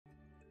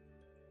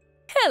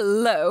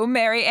Hello,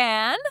 Mary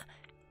Ann.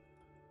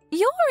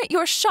 You're at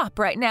your shop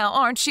right now,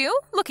 aren't you?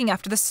 Looking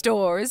after the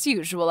store as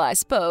usual, I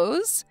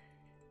suppose.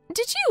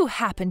 Did you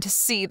happen to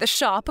see the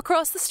shop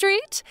across the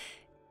street?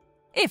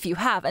 If you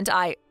haven't,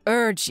 I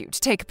urge you to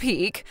take a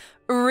peek.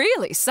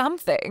 Really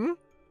something.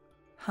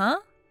 Huh?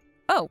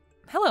 Oh,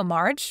 hello,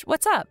 Marge.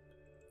 What's up?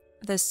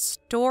 The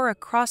store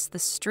across the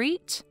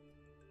street?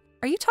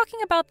 Are you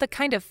talking about the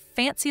kind of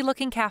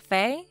fancy-looking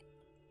cafe?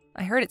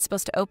 I heard it's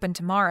supposed to open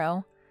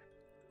tomorrow.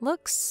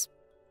 Looks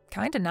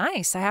kinda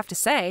nice, I have to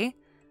say.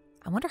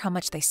 I wonder how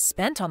much they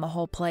spent on the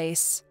whole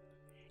place.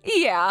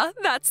 Yeah,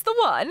 that's the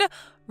one.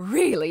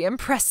 Really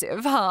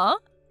impressive, huh?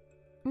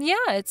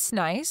 Yeah, it's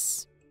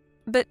nice.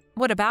 But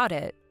what about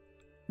it?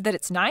 That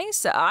it's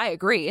nice? I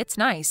agree, it's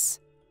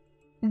nice.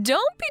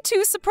 Don't be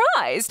too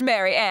surprised,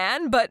 Mary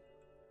Ann, but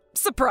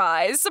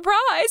surprise,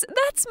 surprise,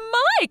 that's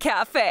my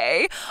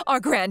cafe. Our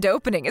grand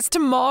opening is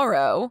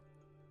tomorrow.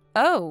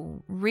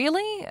 Oh,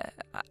 really?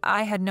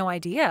 I had no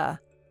idea.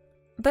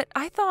 But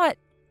I thought,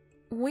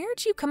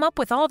 where'd you come up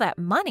with all that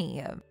money?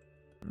 It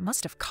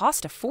must have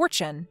cost a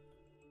fortune.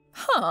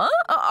 Huh?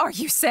 Are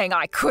you saying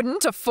I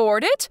couldn't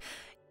afford it?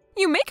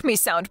 You make me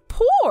sound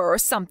poor or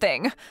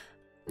something.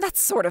 That's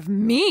sort of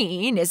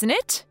mean, isn't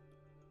it?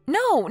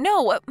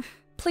 No,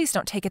 please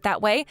don't take it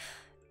that way.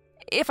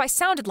 If I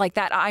sounded like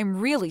that, I'm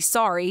really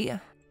sorry.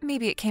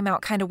 Maybe it came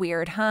out kind of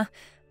weird, huh?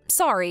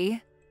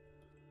 Sorry.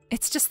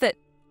 It's just that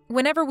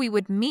whenever we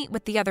would meet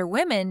with the other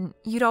women,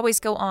 you'd always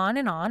go on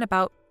and on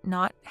about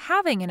not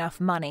having enough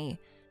money.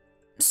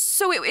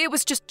 So it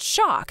was just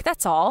shock,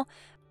 that's all.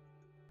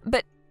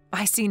 But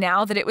I see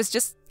now that it was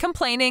just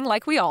complaining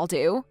like we all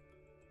do.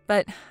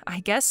 But I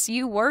guess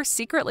you were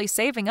secretly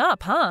saving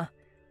up, huh?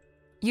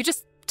 You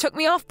just took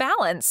me off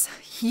balance.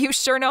 You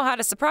sure know how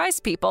to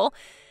surprise people,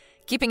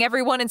 keeping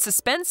everyone in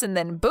suspense and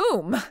then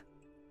boom.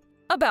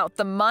 About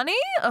the money?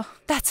 Oh,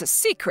 that's a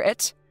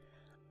secret.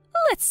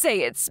 Let's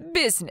say it's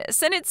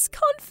business and it's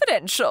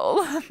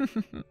confidential.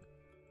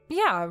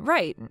 Yeah,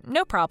 right.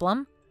 No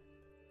problem.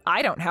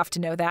 I don't have to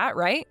know that,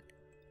 right?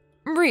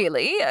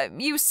 Really?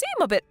 You seem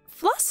a bit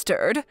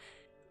flustered.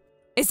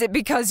 Is it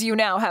because you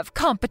now have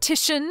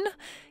competition?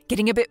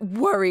 Getting a bit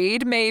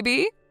worried,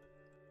 maybe?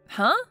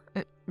 Huh?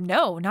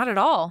 No, not at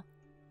all.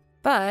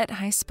 But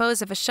I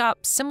suppose if a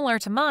shop similar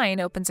to mine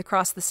opens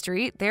across the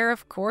street, there,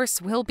 of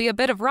course, will be a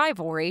bit of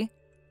rivalry.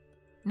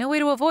 No way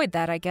to avoid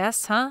that, I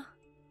guess, huh?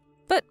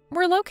 But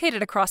we're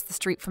located across the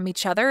street from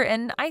each other,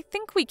 and I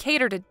think we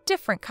cater to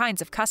different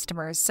kinds of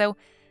customers, so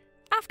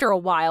after a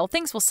while,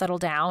 things will settle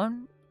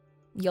down.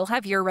 You'll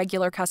have your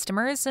regular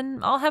customers,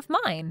 and I'll have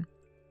mine.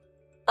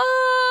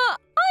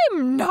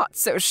 I'm not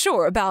so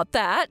sure about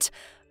that.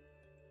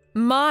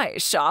 My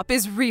shop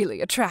is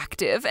really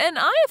attractive, and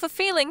I have a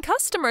feeling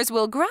customers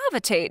will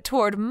gravitate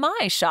toward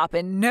my shop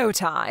in no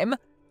time.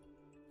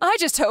 I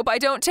just hope I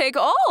don't take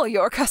all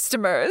your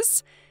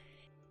customers.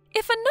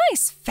 If a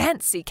nice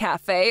fancy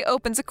cafe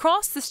opens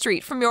across the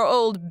street from your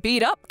old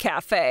beat-up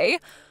cafe,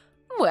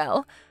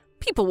 well,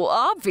 people will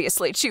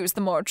obviously choose the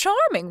more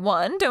charming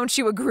one, don't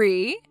you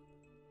agree?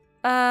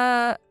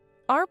 Our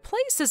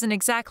place isn't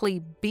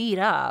exactly beat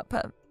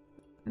up.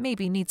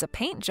 Maybe needs a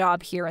paint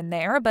job here and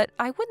there, but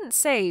I wouldn't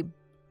say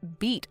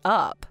beat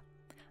up.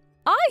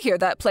 I hear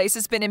that place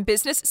has been in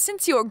business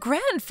since your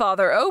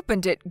grandfather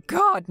opened it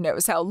God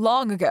knows how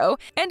long ago,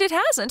 and it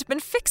hasn't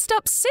been fixed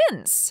up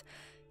since.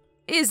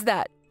 Is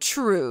that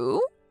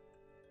true?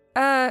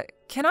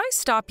 Can I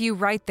stop you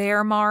right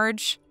there,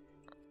 Marge?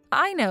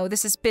 I know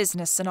this is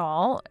business and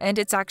all, and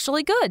it's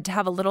actually good to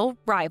have a little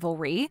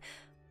rivalry.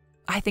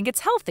 I think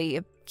it's healthy,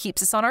 it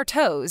keeps us on our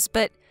toes,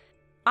 but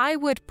I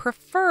would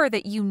prefer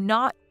that you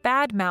not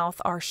badmouth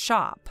our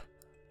shop.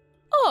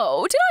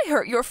 Oh, did I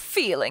hurt your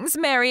feelings,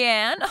 Mary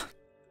Ann?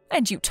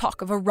 And you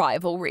talk of a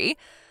rivalry.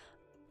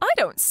 I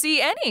don't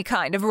see any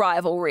kind of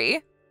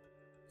rivalry.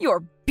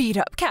 Your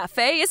beat-up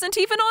cafe isn't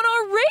even on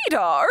our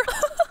radar.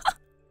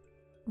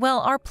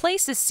 Well, our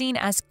place is seen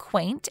as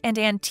quaint and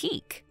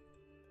antique.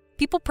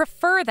 People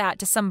prefer that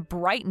to some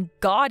bright and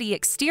gaudy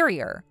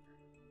exterior.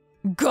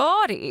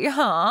 Gaudy,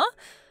 huh?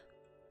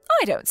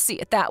 I don't see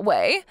it that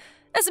way.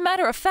 As a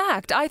matter of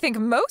fact, I think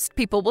most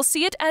people will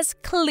see it as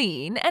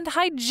clean and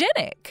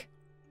hygienic.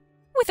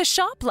 With a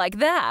shop like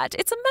that,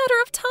 it's a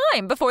matter of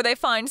time before they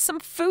find some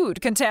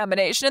food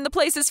contamination and the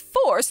place is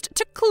forced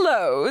to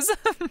close.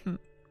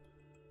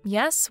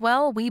 Yes,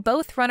 well, we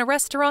both run a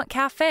restaurant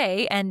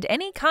cafe, and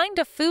any kind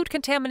of food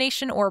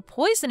contamination or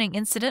poisoning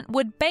incident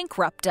would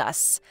bankrupt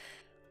us.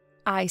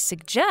 I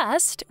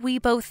suggest we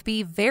both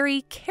be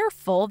very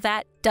careful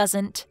that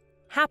doesn't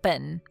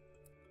happen.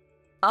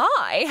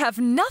 I have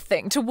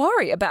nothing to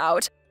worry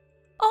about.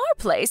 Our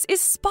place is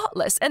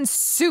spotless and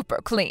super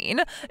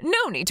clean.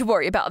 No need to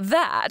worry about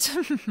that.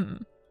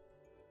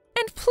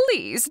 And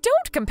please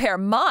don't compare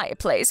my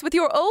place with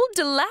your old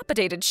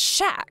dilapidated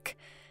shack.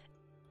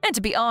 And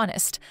to be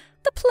honest,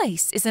 the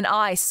place is an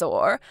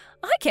eyesore.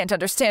 I can't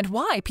understand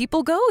why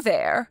people go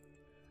there.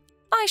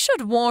 I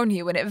should warn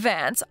you in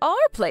advance,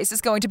 our place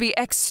is going to be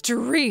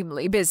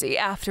extremely busy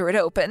after it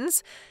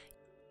opens.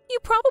 You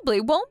probably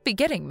won't be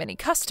getting many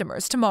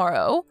customers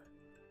tomorrow.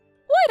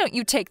 Why don't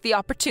you take the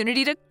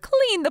opportunity to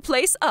clean the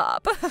place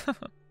up?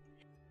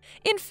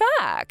 In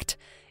fact,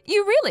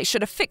 you really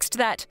should have fixed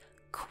that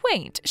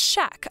quaint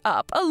shack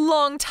up a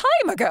long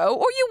time ago,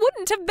 or you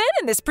wouldn't have been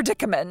in this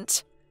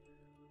predicament.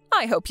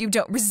 I hope you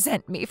don't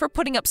resent me for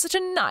putting up such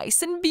a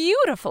nice and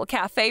beautiful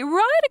cafe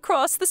right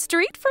across the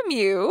street from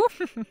you.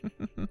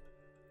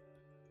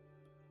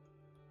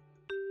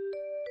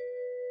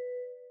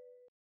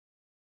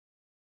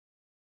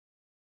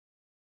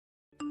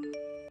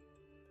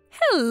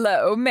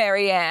 Hello,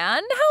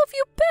 Marianne. How have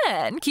you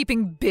been?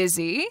 Keeping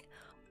busy?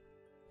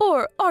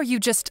 Or are you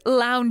just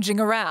lounging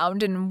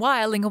around and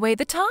whiling away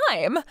the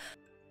time?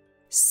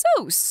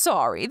 So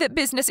sorry that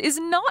business is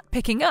not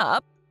picking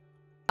up.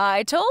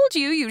 I told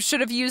you you should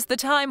have used the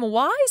time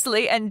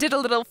wisely and did a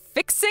little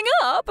fixing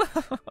up.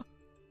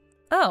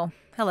 Oh,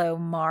 hello,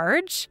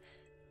 Marge.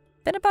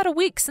 Been about a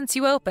week since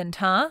you opened,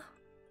 huh?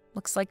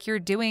 Looks like you're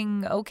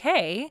doing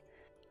okay.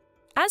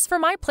 As for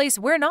my place,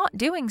 we're not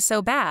doing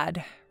so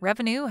bad.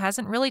 Revenue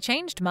hasn't really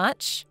changed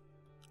much.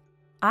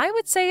 I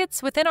would say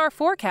it's within our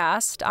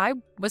forecast. I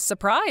was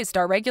surprised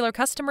our regular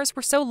customers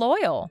were so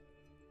loyal.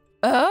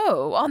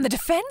 Oh, on the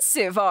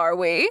defensive, are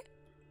we?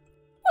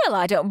 Well,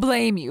 I don't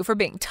blame you for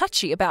being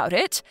touchy about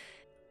it.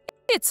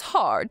 It's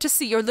hard to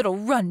see your little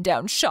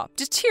rundown shop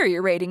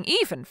deteriorating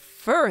even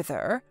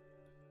further.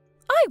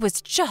 I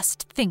was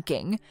just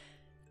thinking.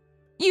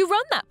 You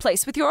run that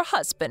place with your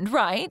husband,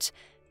 right?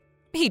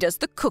 He does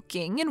the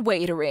cooking and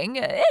waitering,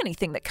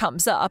 anything that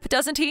comes up,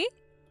 doesn't he?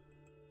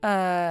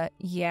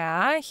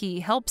 Yeah, he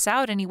helps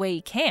out any way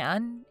he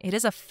can. It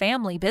is a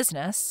family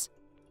business.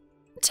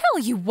 Tell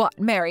you what,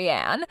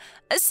 Marianne,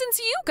 since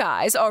you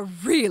guys are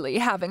really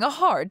having a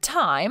hard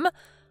time,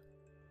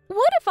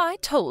 what if I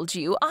told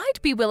you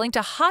I'd be willing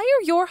to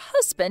hire your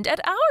husband at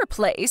our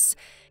place?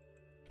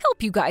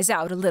 Help you guys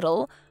out a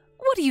little.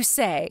 What do you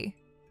say?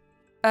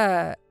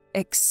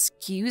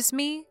 Excuse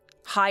me?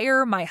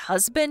 Hire my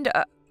husband?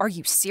 Are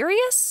you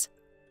serious?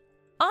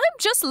 I'm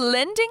just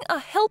lending a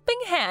helping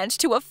hand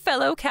to a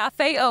fellow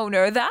cafe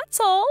owner, that's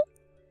all.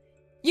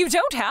 You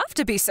don't have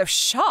to be so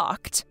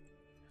shocked.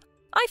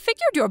 I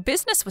figured your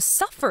business was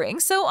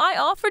suffering, so I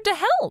offered to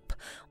help.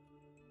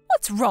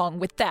 What's wrong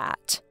with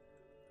that?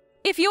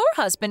 If your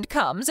husband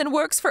comes and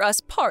works for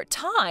us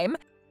part-time,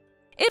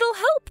 it'll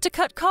help to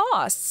cut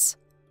costs.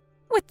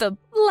 With the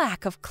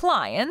lack of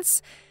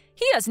clients,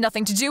 he has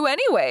nothing to do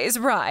anyways,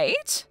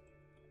 right?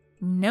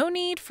 No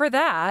need for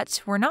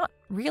that. We're not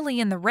really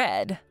in the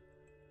red.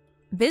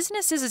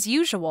 Business is as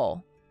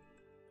usual.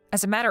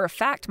 As a matter of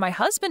fact, my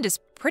husband is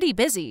pretty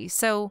busy,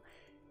 so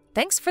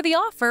thanks for the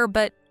offer,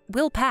 but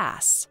we'll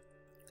pass.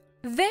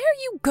 There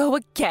you go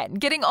again,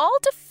 getting all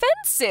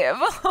defensive.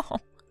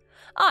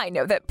 I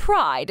know that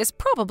pride is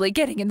probably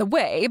getting in the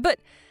way, but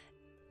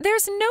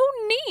there's no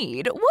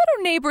need. What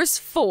are neighbors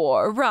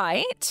for,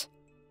 right?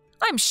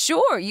 I'm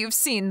sure you've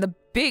seen the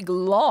big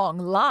long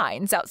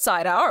lines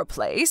outside our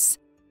place.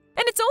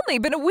 And it's only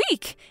been a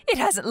week. It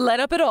hasn't let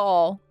up at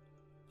all.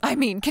 I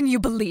mean, can you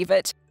believe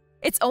it?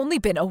 It's only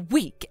been a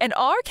week and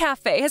our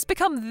cafe has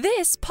become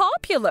this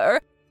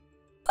popular.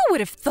 Who would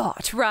have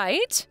thought,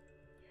 right?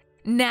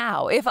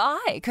 Now, if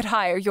I could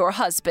hire your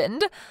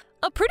husband,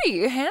 a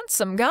pretty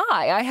handsome guy,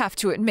 I have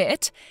to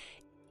admit,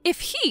 if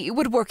he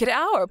would work at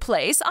our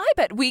place, I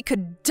bet we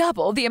could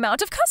double the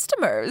amount of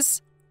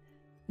customers.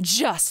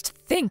 Just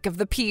think of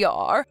the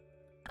PR.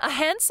 A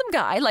handsome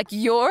guy like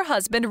your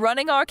husband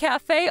running our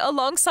cafe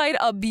alongside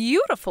a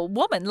beautiful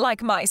woman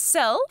like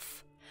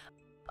myself.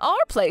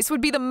 Our place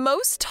would be the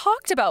most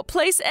talked about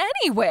place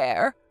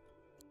anywhere.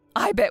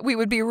 I bet we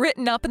would be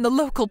written up in the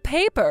local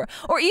paper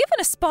or even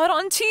a spot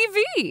on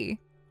TV.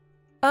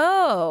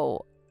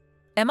 Oh,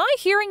 am I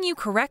hearing you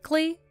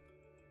correctly?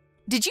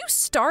 Did you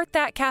start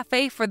that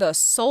cafe for the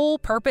sole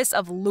purpose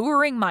of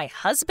luring my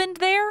husband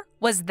there?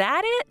 Was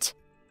that it?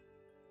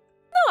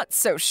 Not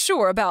so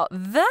sure about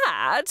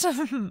that.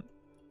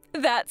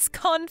 That's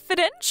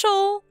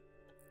confidential.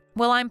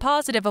 Well, I'm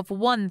positive of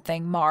one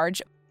thing,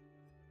 Marge.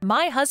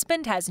 My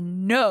husband has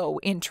no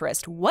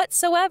interest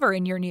whatsoever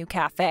in your new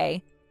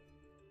cafe.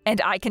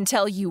 And I can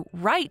tell you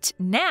right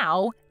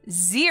now,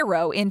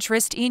 zero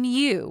interest in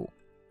you.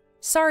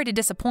 Sorry to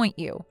disappoint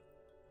you.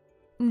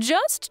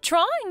 Just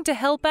trying to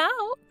help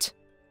out.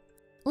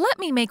 Let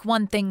me make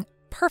one thing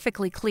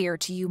perfectly clear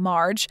to you,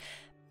 Marge,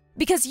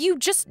 because you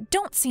just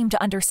don't seem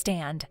to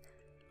understand.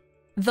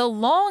 The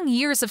long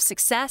years of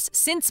success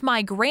since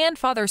my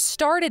grandfather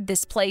started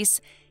this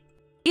place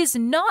is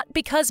not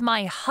because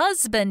my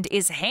husband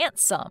is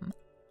handsome.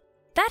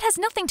 That has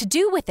nothing to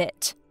do with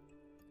it.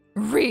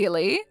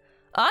 Really?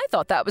 I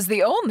thought that was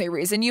the only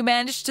reason you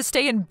managed to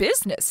stay in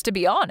business, to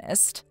be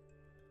honest.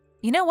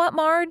 You know what,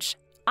 Marge?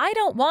 I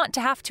don't want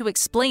to have to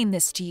explain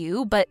this to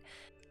you, but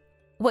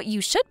what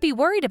you should be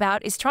worried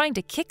about is trying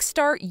to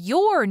kickstart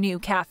your new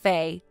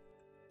cafe,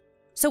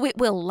 so it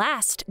will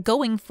last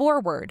going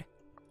forward.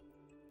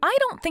 I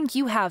don't think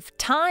you have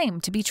time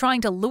to be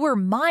trying to lure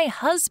my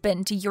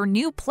husband to your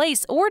new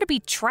place or to be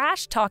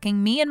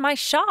trash-talking me and my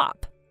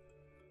shop.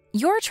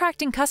 You're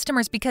attracting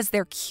customers because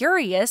they're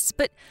curious,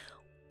 but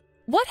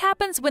what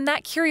happens when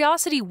that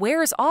curiosity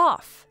wears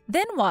off?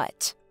 Then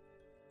what?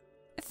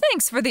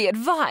 Thanks for the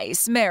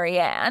advice,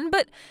 Marianne,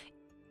 but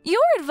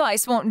your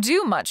advice won't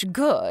do much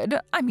good.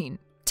 I mean,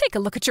 take a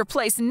look at your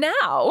place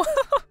now.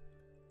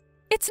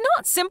 It's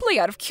not simply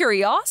out of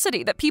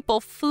curiosity that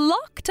people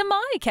flock to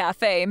my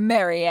cafe,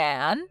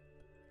 Marianne.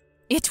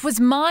 It was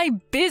my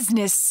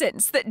business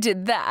sense that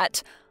did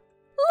that.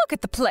 Look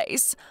at the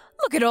place.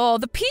 Look at all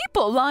the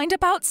people lined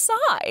up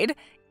outside.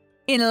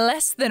 In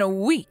less than a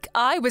week,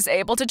 I was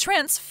able to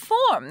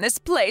transform this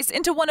place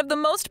into one of the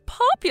most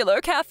popular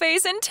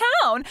cafes in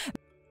town.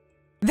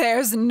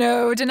 There's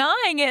no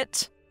denying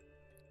it.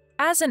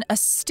 As an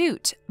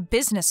astute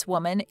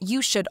businesswoman,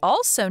 you should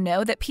also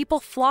know that people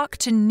flock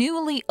to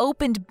newly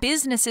opened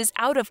businesses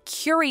out of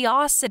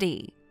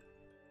curiosity.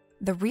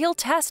 The real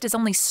test is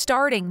only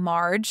starting,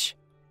 Marge.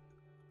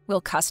 Will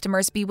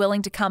customers be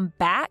willing to come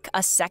back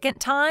a second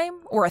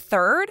time or a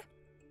third?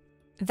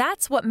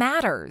 That's what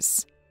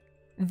matters.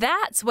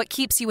 That's what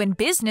keeps you in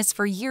business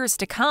for years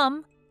to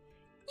come.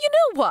 You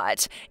know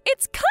what?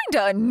 It's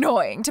kinda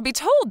annoying to be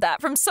told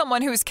that from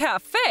someone whose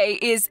cafe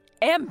is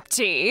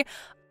empty.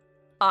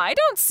 I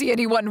don't see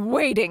anyone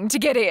waiting to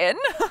get in.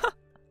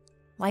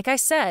 Like I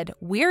said,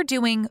 we're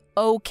doing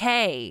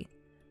okay.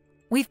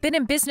 We've been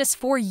in business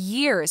for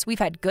years. We've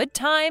had good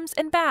times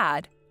and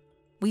bad.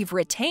 We've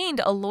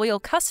retained a loyal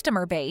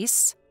customer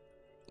base.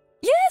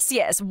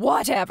 Yes,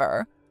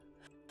 whatever.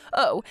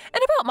 Oh,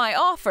 and about my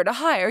offer to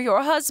hire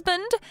your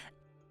husband,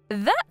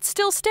 that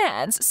still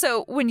stands,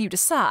 so when you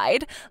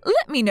decide,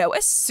 let me know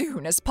as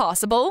soon as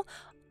possible.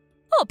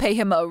 I'll pay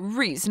him a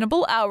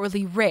reasonable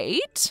hourly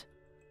rate.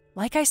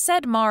 Like I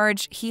said,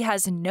 Marge, he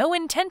has no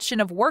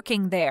intention of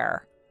working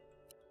there.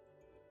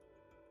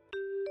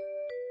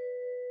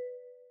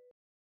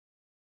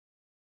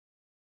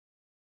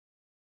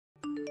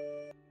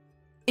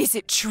 Is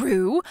it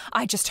true?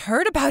 I just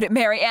heard about it,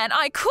 Marianne.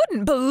 I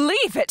couldn't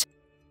believe it.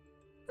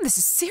 This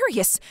is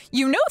serious.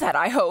 You know that,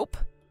 I hope.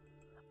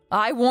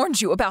 I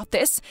warned you about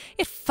this.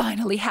 It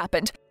finally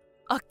happened.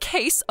 A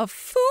case of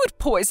food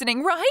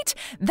poisoning, right?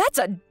 That's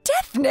a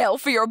death knell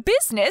for your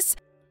business.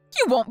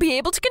 You won't be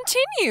able to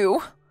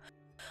continue.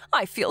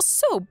 I feel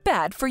so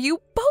bad for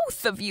you,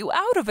 both of you,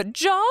 out of a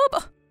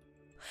job.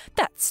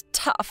 That's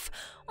tough.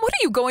 What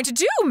are you going to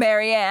do,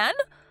 Marianne?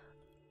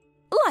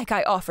 Like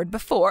I offered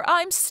before,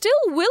 I'm still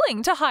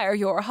willing to hire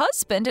your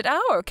husband at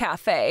our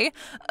cafe,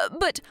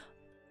 but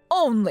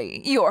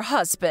only your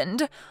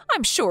husband.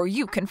 I'm sure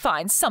you can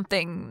find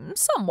something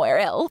somewhere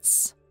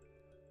else.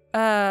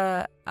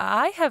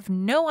 I have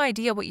no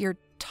idea what you're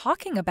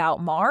talking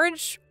about,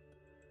 Marge.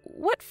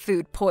 What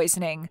food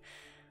poisoning?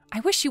 I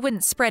wish you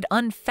wouldn't spread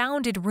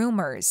unfounded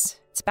rumors.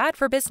 It's bad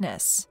for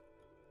business.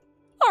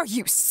 Are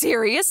you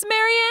serious,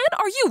 Marianne?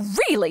 Are you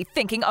really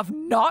thinking of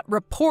not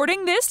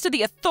reporting this to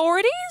the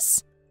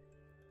authorities?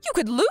 You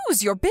could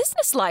lose your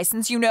business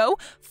license, you know.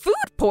 Food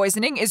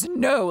poisoning is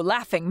no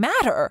laughing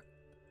matter.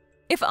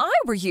 If I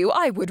were you,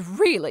 I would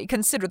really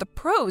consider the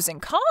pros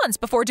and cons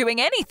before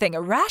doing anything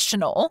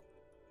irrational.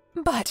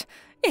 But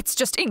it's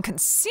just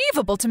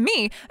inconceivable to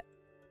me,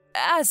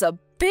 as a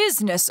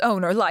business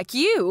owner like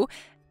you,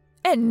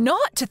 and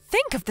not to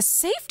think of the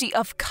safety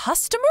of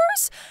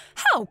customers?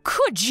 How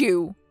could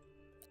you?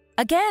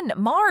 Again,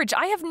 Marge,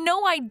 I have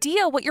no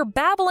idea what you're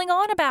babbling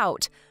on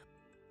about.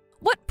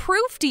 What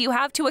proof do you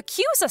have to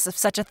accuse us of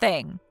such a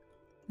thing?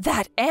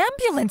 That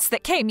ambulance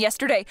that came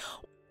yesterday,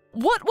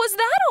 what was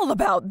that all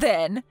about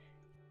then?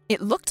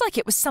 It looked like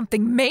it was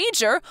something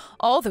major,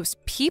 all those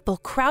people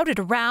crowded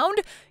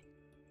around.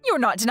 You're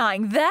not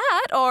denying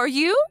that, are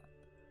you?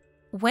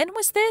 When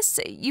was this?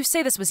 You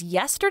say this was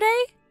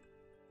yesterday?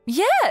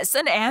 Yes,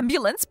 an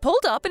ambulance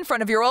pulled up in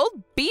front of your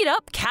old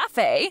beat-up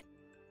cafe.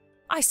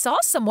 I saw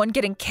someone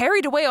getting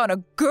carried away on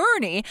a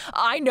gurney.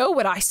 I know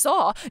what I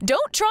saw.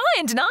 Don't try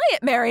and deny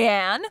it,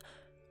 Marianne.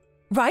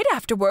 Right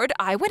afterward,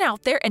 I went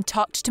out there and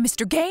talked to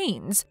Mr.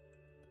 Gaines.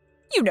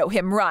 You know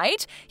him,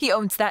 right? He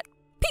owns that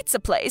pizza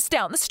place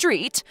down the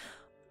street.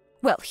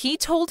 Well, he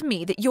told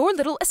me that your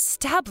little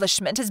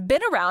establishment has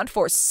been around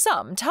for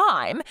some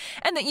time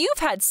and that you've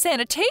had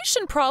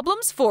sanitation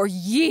problems for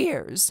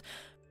years.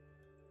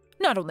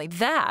 Not only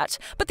that,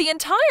 but the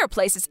entire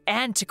place is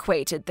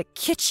antiquated. The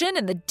kitchen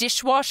and the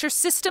dishwasher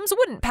systems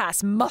wouldn't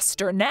pass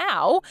muster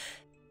now.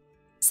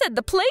 Said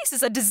the place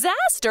is a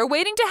disaster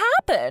waiting to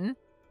happen.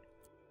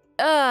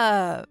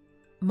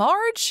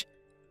 Marge,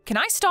 can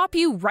I stop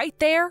you right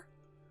there?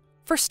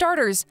 For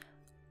starters,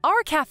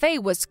 our cafe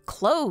was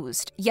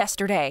closed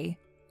yesterday.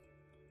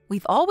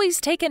 We've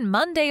always taken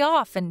Monday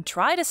off and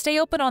try to stay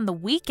open on the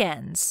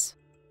weekends.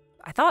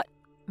 I thought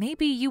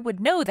maybe you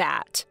would know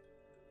that.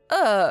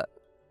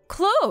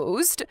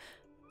 Closed?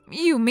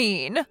 You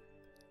mean?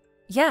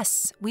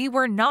 Yes, we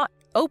were not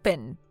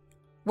open.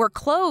 We're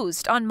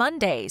closed on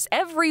Mondays.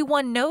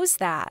 Everyone knows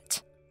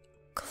that.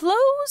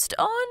 Closed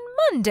on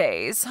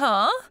Mondays,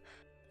 huh?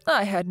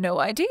 I had no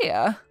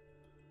idea.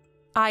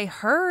 I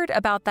heard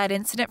about that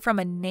incident from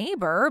a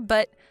neighbor,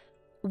 but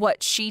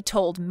What she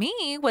told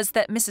me was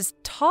that Mrs.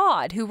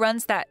 Todd, who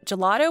runs that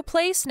gelato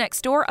place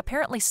next door,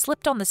 apparently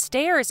slipped on the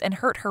stairs and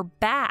hurt her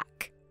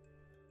back.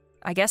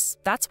 I guess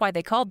that's why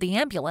they called the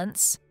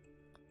ambulance.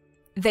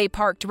 They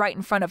parked right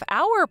in front of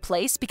our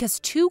place because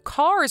 2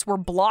 cars were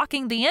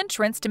blocking the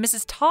entrance to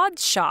Mrs.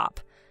 Todd's shop.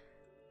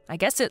 I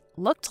guess it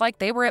looked like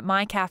they were at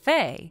my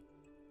cafe.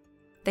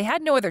 They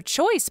had no other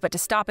choice but to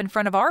stop in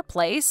front of our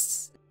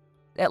place.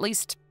 At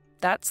least,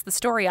 that's the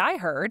story I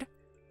heard.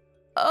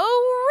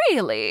 Oh,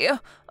 really?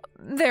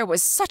 There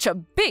was such a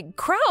big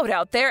crowd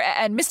out there,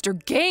 and Mr.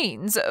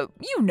 Gaines,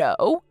 you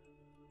know.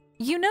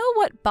 You know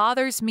what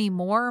bothers me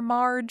more,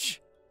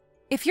 Marge?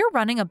 If you're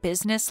running a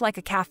business like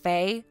a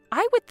cafe,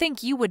 I would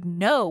think you would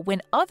know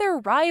when other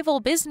rival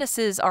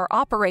businesses are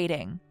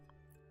operating.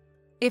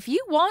 If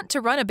you want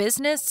to run a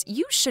business,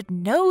 you should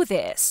know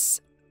this.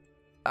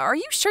 Are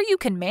you sure you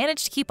can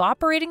manage to keep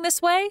operating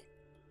this way?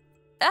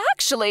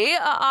 Actually,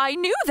 I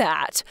knew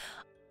that.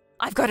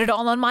 I've got it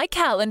all on my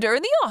calendar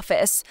in the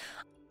office.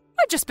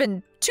 I've just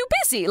been too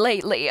busy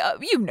lately,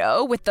 you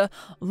know, with the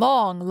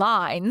long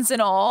lines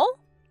and all.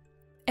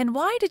 And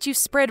why did you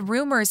spread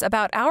rumors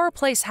about our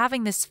place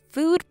having this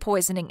food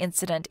poisoning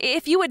incident?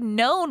 If you had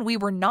known we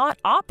were not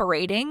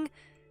operating,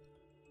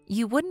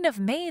 you wouldn't have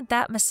made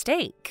that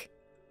mistake.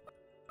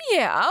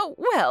 Yeah,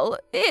 well,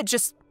 it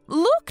just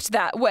looked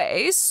that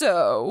way,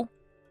 so...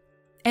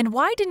 And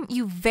why didn't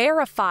you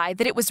verify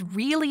that it was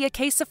really a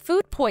case of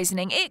food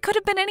poisoning? It could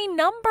have been any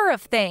number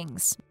of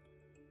things.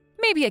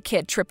 Maybe a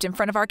kid tripped in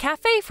front of our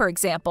cafe, for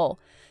example.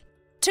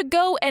 To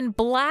go and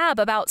blab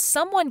about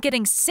someone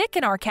getting sick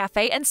in our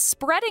cafe and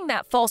spreading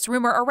that false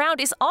rumor around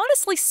is,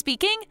 honestly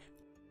speaking,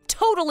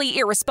 totally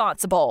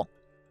irresponsible.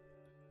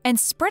 And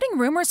spreading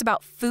rumors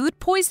about food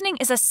poisoning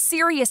is a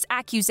serious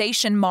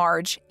accusation,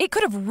 Marge. It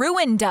could have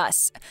ruined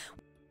us.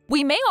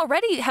 We may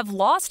already have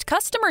lost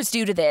customers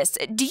due to this.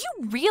 Do you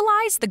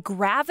realize the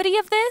gravity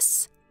of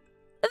this?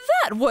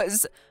 That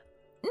was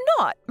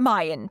not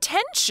my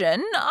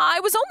intention. I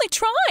was only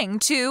trying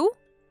to.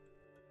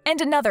 And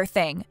another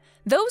thing,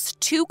 those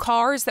 2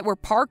 cars that were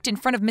parked in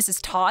front of Mrs.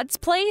 Todd's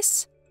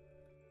place,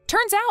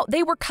 turns out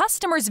they were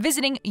customers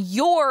visiting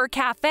your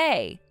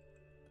cafe.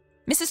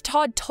 Mrs.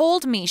 Todd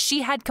told me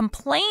she had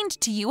complained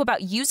to you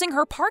about using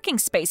her parking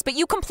space, but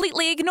you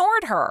completely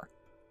ignored her.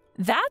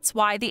 That's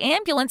why the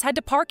ambulance had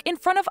to park in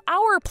front of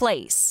our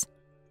place.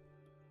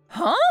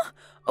 Huh?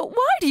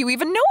 Why do you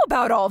even know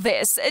about all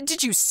this?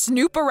 Did you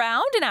snoop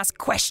around and ask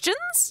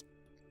questions?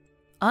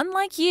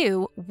 Unlike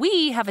you,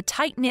 we have a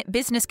tight-knit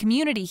business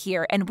community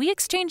here, and we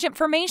exchange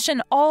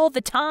information all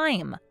the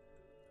time.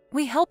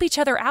 We help each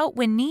other out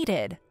when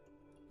needed.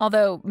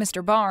 Although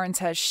Mr. Barnes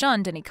has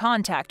shunned any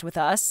contact with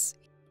us.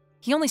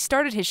 He only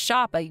started his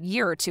shop a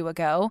year or 2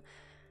 ago.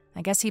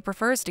 I guess he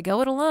prefers to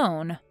go it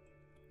alone.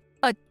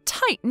 A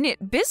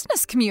tight-knit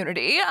business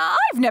community?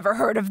 I've never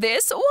heard of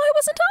this. Why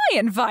wasn't I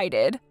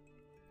invited?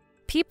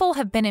 People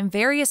have been in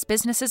various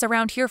businesses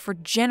around here for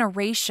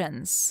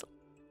generations.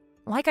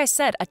 Like I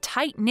said, a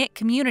tight-knit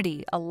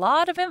community. A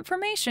lot of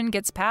information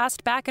gets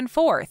passed back and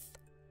forth.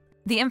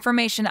 The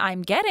information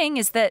I'm getting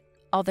is that,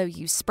 although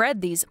you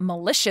spread these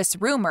malicious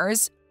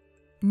rumors,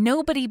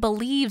 nobody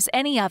believes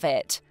any of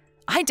it.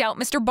 I doubt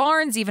Mr.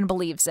 Barnes even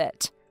believes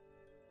it.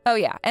 Oh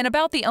yeah, and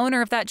about the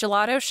owner of that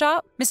gelato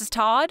shop, Mrs.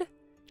 Todd?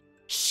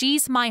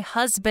 She's my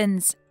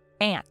husband's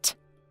aunt.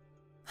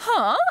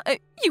 Huh?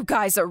 You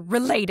guys are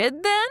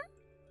related then?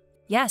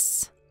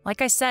 Yes.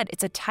 Like I said,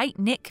 it's a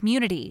tight-knit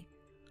community.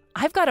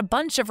 I've got a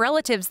bunch of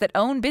relatives that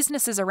own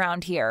businesses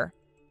around here.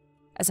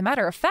 As a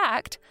matter of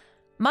fact,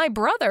 my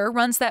brother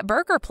runs that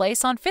burger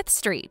place on 5th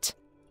Street.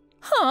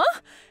 Huh?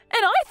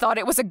 And I thought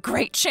it was a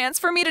great chance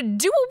for me to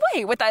do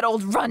away with that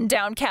old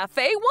rundown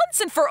cafe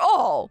once and for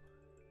all.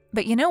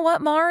 But you know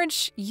what,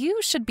 Marge?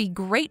 You should be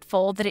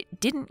grateful that it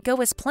didn't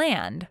go as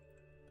planned.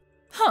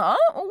 Huh?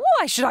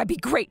 Why should I be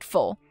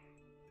grateful?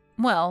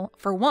 Well,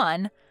 for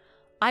one,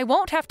 I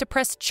won't have to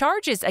press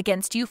charges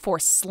against you for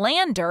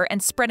slander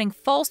and spreading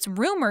false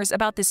rumors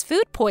about this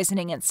food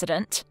poisoning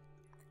incident.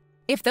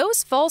 If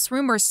those false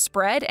rumors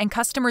spread and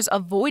customers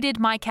avoided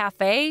my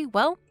cafe,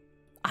 well,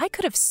 I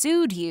could have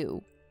sued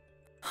you.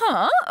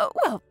 Huh?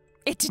 Well,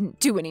 it didn't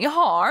do any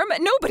harm.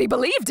 Nobody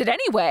believed it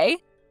anyway.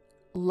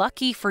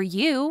 Lucky for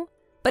you.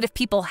 But if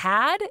people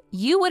had,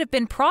 you would have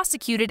been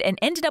prosecuted and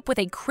ended up with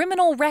a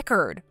criminal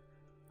record.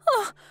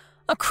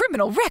 A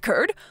criminal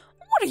record?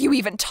 What are you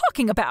even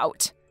talking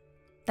about?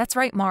 That's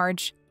right,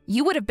 Marge.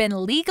 You would have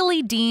been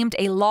legally deemed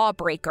a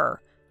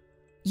lawbreaker.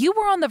 You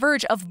were on the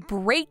verge of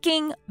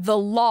breaking the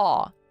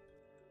law.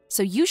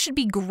 So you should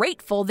be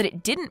grateful that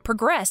it didn't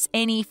progress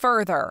any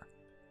further.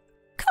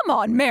 Come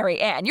on, Mary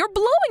Ann, you're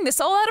blowing this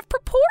all out of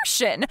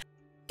proportion.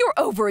 You're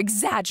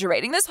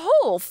over-exaggerating this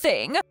whole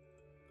thing.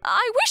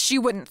 I wish you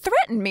wouldn't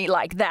threaten me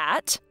like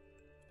that.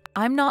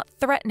 I'm not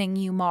threatening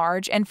you,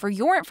 Marge, and for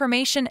your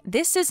information,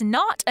 this is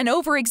not an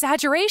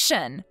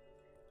over-exaggeration.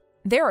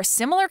 There are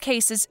similar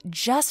cases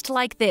just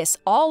like this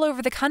all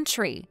over the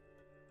country.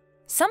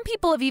 Some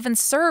people have even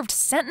served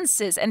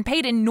sentences and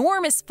paid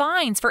enormous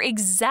fines for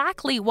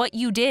exactly what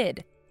you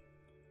did.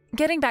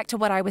 getting back to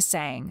what I was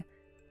saying.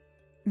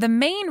 The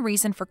main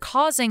reason for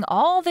causing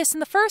all this in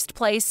the first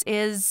place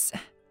is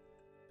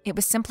it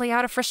was simply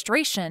out of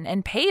frustration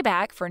and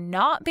payback for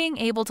not being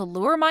able to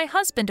lure my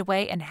husband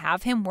away and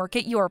have him work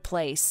at your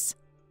place.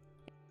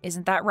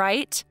 Isn't that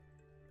right?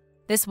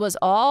 This was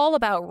all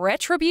about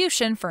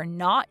retribution for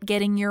not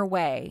getting your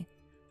way.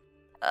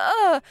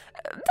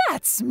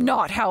 That's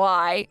not how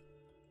I...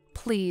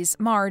 Please,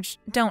 Marge,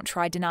 don't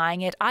try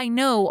denying it. I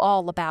know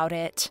all about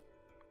it.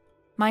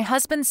 My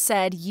husband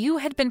said you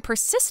had been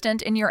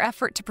persistent in your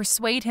effort to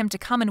persuade him to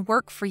come and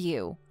work for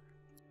you.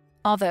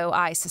 Although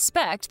I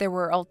suspect there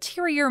were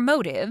ulterior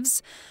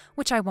motives,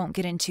 which I won't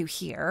get into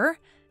here.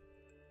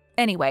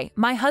 Anyway,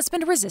 my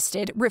husband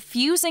resisted,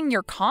 refusing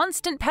your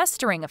constant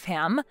pestering of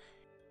him.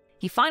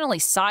 He finally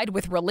sighed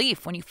with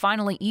relief when you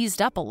finally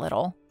eased up a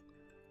little.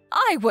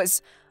 I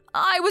was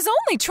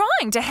only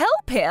trying to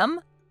help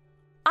him.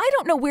 I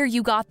don't know where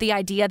you got the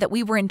idea that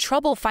we were in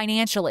trouble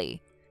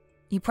financially.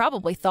 You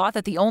probably thought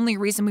that the only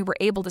reason we were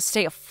able to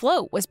stay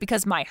afloat was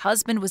because my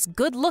husband was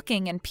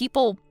good-looking and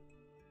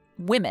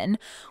women,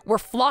 were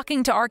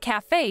flocking to our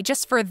cafe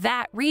just for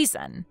that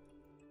reason.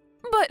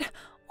 But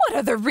what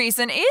other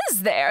reason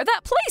is there?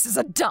 That place is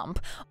a dump.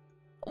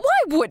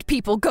 Why would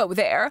people go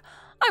there?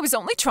 I was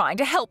only trying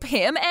to help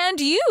him and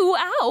you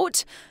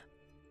out.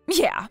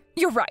 Yeah,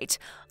 you're right.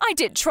 I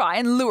did try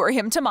and lure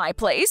him to my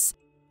place.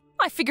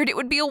 I figured it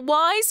would be a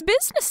wise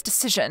business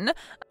decision.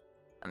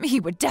 He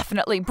would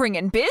definitely bring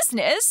in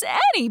business.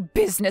 Any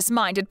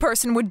business-minded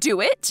person would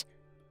do it.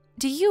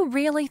 Do you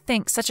really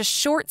think such a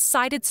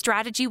short-sighted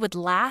strategy would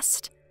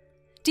last?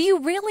 Do you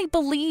really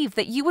believe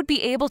that you would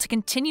be able to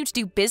continue to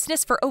do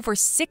business for over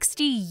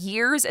 60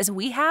 years as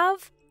we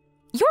have?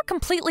 You're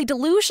completely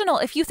delusional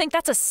if you think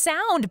that's a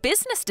sound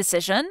business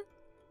decision.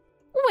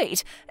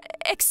 Wait,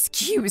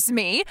 excuse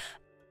me?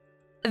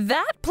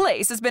 That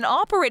place has been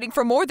operating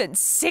for more than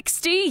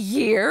 60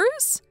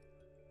 years?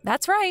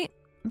 That's right,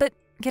 but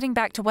getting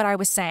back to what I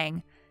was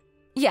saying.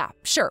 Yeah,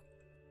 sure.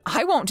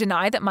 I won't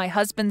deny that my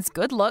husband's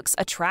good looks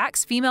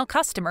attracts female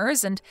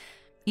customers and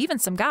even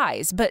some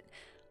guys, but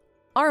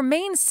our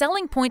main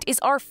selling point is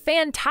our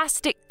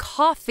fantastic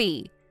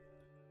coffee.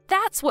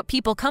 That's what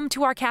people come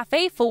to our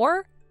cafe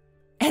for,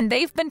 and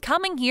they've been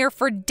coming here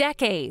for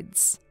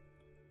decades.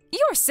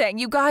 You're saying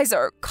you guys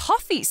are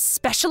coffee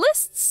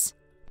specialists?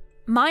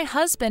 My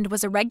husband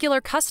was a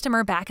regular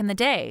customer back in the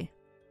day.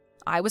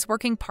 I was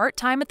working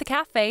part-time at the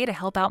cafe to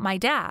help out my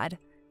dad.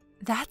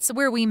 That's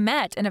where we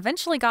met and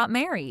eventually got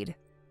married.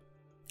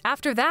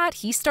 After that,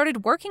 he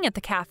started working at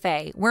the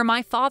cafe, where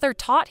my father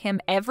taught him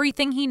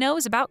everything he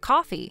knows about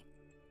coffee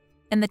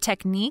and the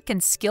technique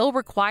and skill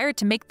required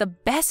to make the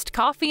best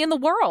coffee in the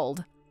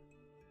world.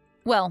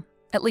 Well,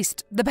 at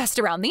least the best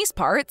around these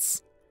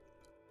parts.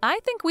 I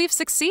think we've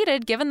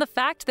succeeded given the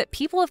fact that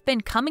people have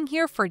been coming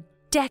here for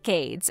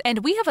decades,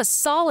 and we have a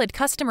solid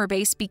customer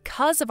base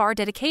because of our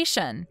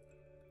dedication.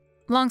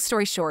 Long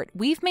story short,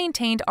 we've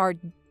maintained our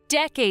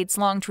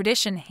decades-long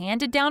tradition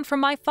handed down from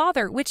my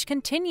father, which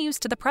continues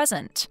to the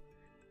present.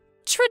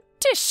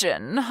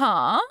 Tradition,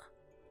 huh?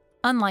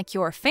 Unlike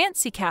your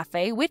fancy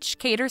cafe, which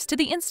caters to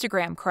the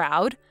Instagram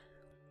crowd,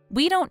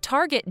 we don't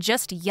target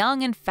just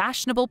young and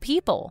fashionable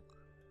people.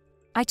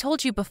 I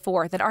told you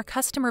before that our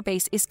customer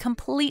base is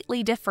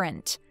completely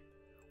different.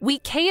 We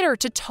cater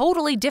to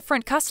totally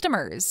different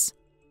customers.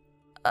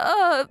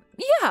 Yeah,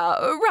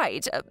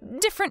 right.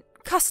 Different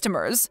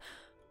customers.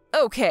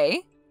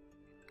 Okay.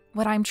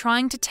 What I'm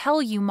trying to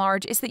tell you,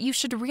 Marge, is that you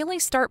should really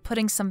start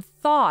putting some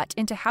thought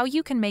into how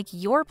you can make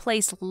your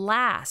place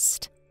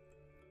last.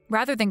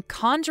 Rather than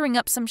conjuring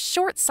up some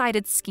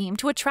short-sighted scheme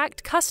to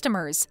attract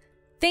customers,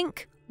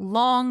 think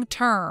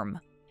long-term.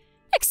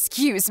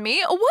 Excuse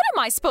me, what am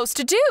I supposed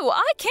to do?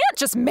 I can't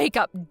just make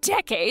up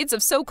decades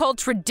of so-called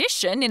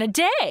tradition in a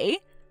day.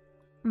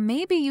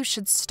 Maybe you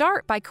should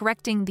start by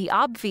correcting the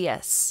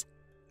obvious,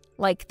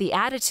 like the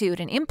attitude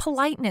and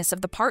impoliteness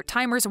of the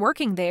part-timers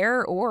working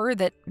there, or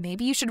that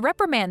maybe you should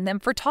reprimand them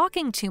for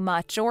talking too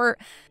much, or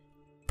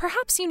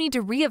perhaps you need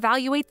to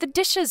reevaluate the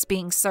dishes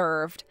being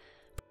served.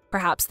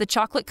 Perhaps the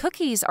chocolate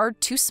cookies are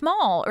too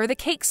small or the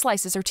cake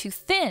slices are too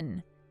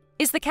thin.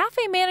 Is the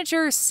cafe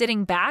manager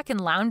sitting back and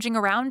lounging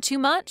around too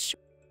much?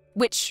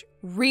 Which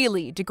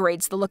really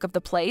degrades the look of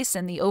the place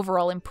and the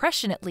overall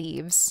impression it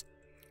leaves.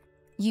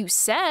 You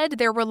said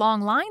there were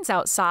long lines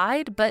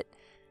outside, but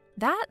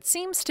that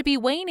seems to be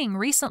waning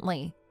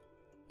recently.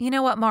 You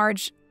know what,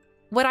 Marge?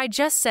 What I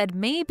just said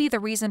may be the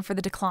reason for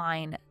the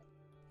decline.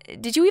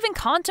 Did you even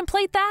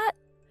contemplate that?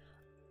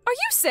 Are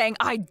you saying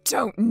I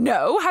don't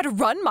know how to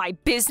run my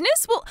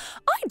business? Well,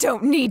 I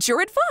don't need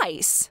your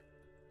advice.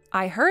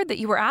 I heard that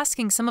you were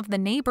asking some of the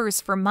neighbors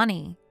for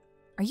money.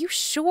 Are you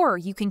sure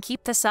you can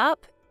keep this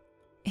up?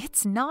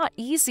 It's not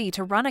easy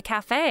to run a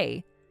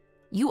cafe.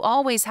 You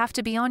always have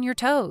to be on your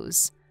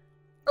toes.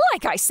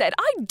 Like I said,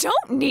 I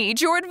don't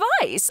need your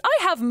advice. I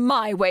have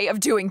my way of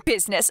doing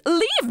business.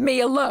 Leave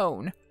me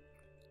alone.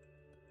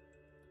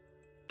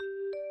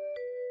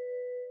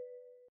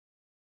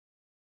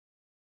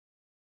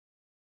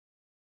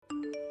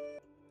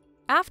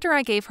 After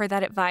I gave her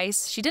that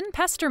advice, she didn't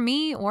pester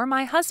me or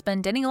my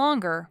husband any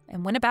longer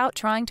and went about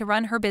trying to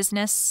run her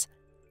business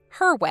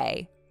her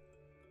way.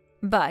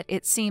 But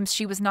it seems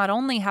she was not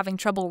only having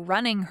trouble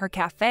running her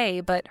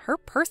cafe, but her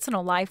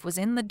personal life was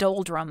in the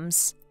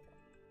doldrums.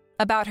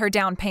 About her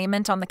down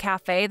payment on the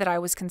cafe that I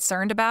was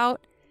concerned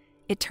about,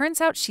 it turns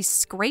out she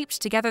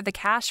scraped together the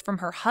cash from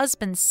her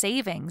husband's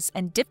savings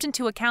and dipped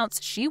into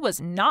accounts she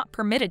was not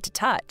permitted to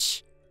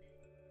touch,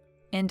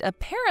 and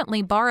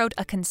apparently borrowed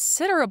a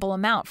considerable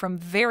amount from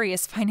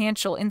various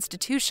financial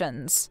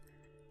institutions.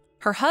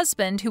 Her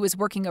husband, who was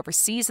working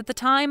overseas at the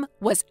time,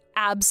 was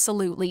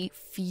absolutely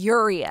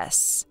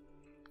furious.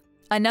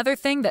 Another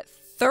thing that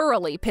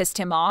thoroughly pissed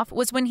him off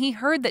was when he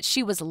heard that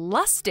she was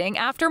lusting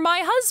after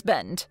my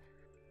husband.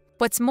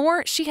 What's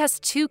more, she has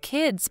 2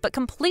 kids, but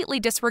completely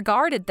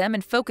disregarded them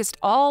and focused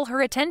all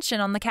her attention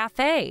on the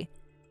cafe.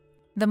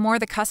 The more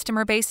the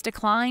customer base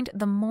declined,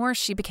 the more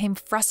she became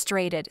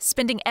frustrated,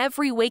 spending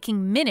every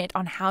waking minute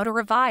on how to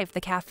revive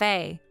the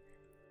cafe.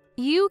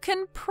 You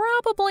can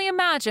probably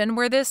imagine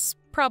where this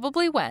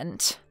probably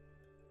went.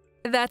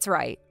 That's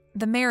right.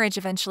 The marriage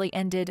eventually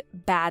ended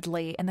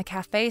badly, and the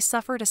cafe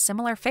suffered a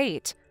similar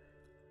fate.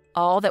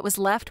 All that was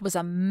left was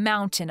a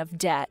mountain of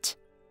debt.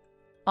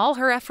 All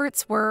her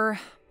efforts were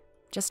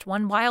just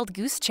one wild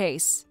goose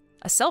chase,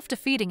 a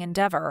self-defeating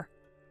endeavor.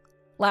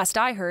 Last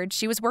I heard,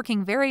 she was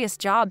working various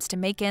jobs to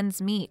make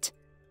ends meet,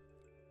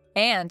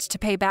 and to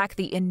pay back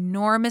the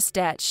enormous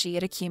debt she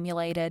had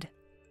accumulated.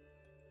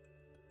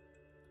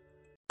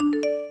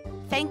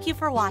 Thank you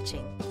for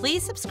watching.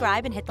 Please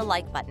subscribe and hit the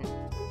like button.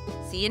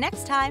 See you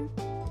next time.